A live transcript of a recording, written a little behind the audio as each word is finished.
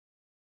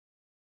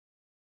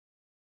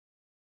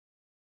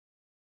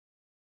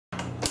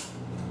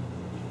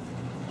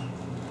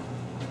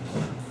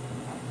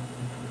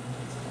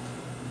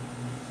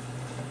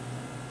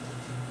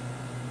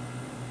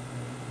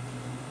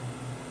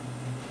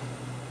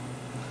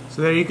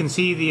So there you can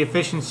see the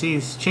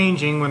efficiencies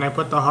changing when I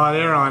put the hot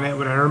air on it.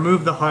 When I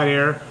remove the hot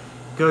air,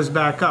 it goes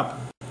back up.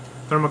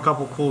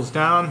 Thermocouple cools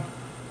down,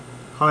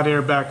 hot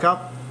air back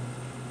up.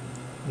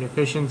 The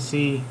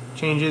efficiency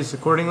changes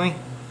accordingly.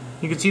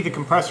 You can see the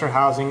compressor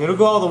housing. It'll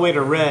go all the way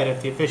to red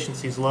if the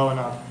efficiency is low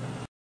enough.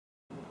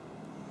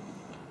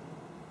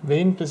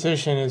 Vane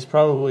position is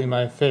probably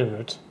my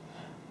favorite.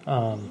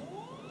 You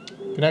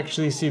can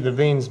actually see the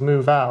vanes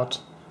move out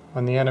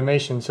on the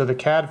animation. So the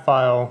CAD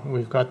file,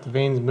 we've got the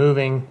vanes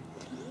moving.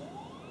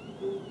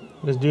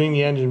 Just doing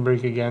the engine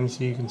brake again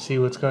so you can see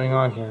what's going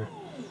on here.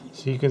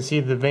 So you can see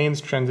the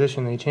vanes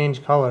transition, they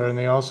change color and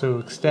they also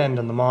extend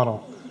on the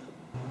model.